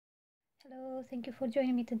Hello, thank you for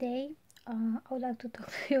joining me today. I would like to talk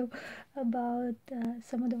to you about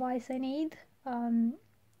some advice I need.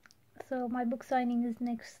 So my book signing is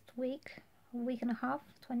next week, a week and a half,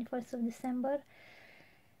 21st of December,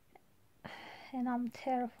 and I'm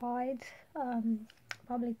terrified.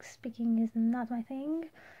 Public speaking is not my thing.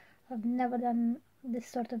 I've never done this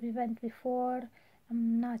sort of event before.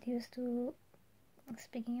 I'm not used to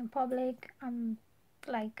speaking in public. I'm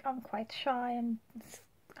quite shy.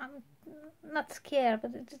 I'm not scared,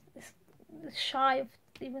 but it's shy of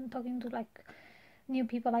even talking to like new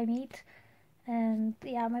people I meet. And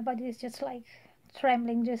yeah, my body is just like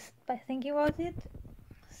trembling just by thinking about it.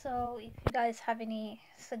 So if you guys have any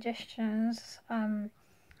suggestions,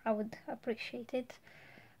 I would appreciate it.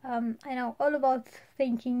 I know all about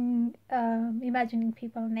thinking, imagining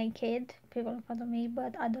people naked, people in front of me,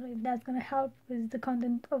 but I don't know if that's gonna help because the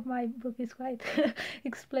content of my book is quite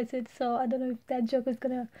explicit, so I don't know if that joke is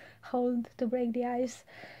gonna hold to break the ice.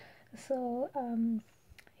 So,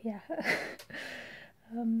 yeah.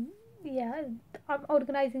 um, yeah, I'm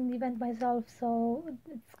organizing the event myself, so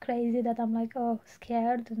it's crazy that I'm like, oh,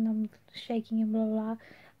 scared and I'm shaking and blah blah blah.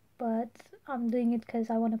 But I'm doing it because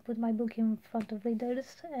I want to put my book in front of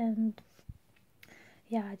readers, and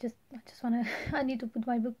yeah, I just want to I need to put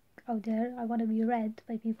my book out there. I want to be read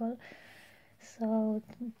by people. So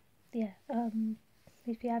yeah,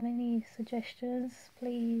 if you have any suggestions,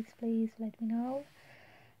 please let me know.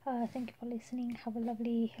 Thank you for listening. Have a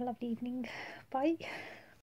lovely evening. Bye.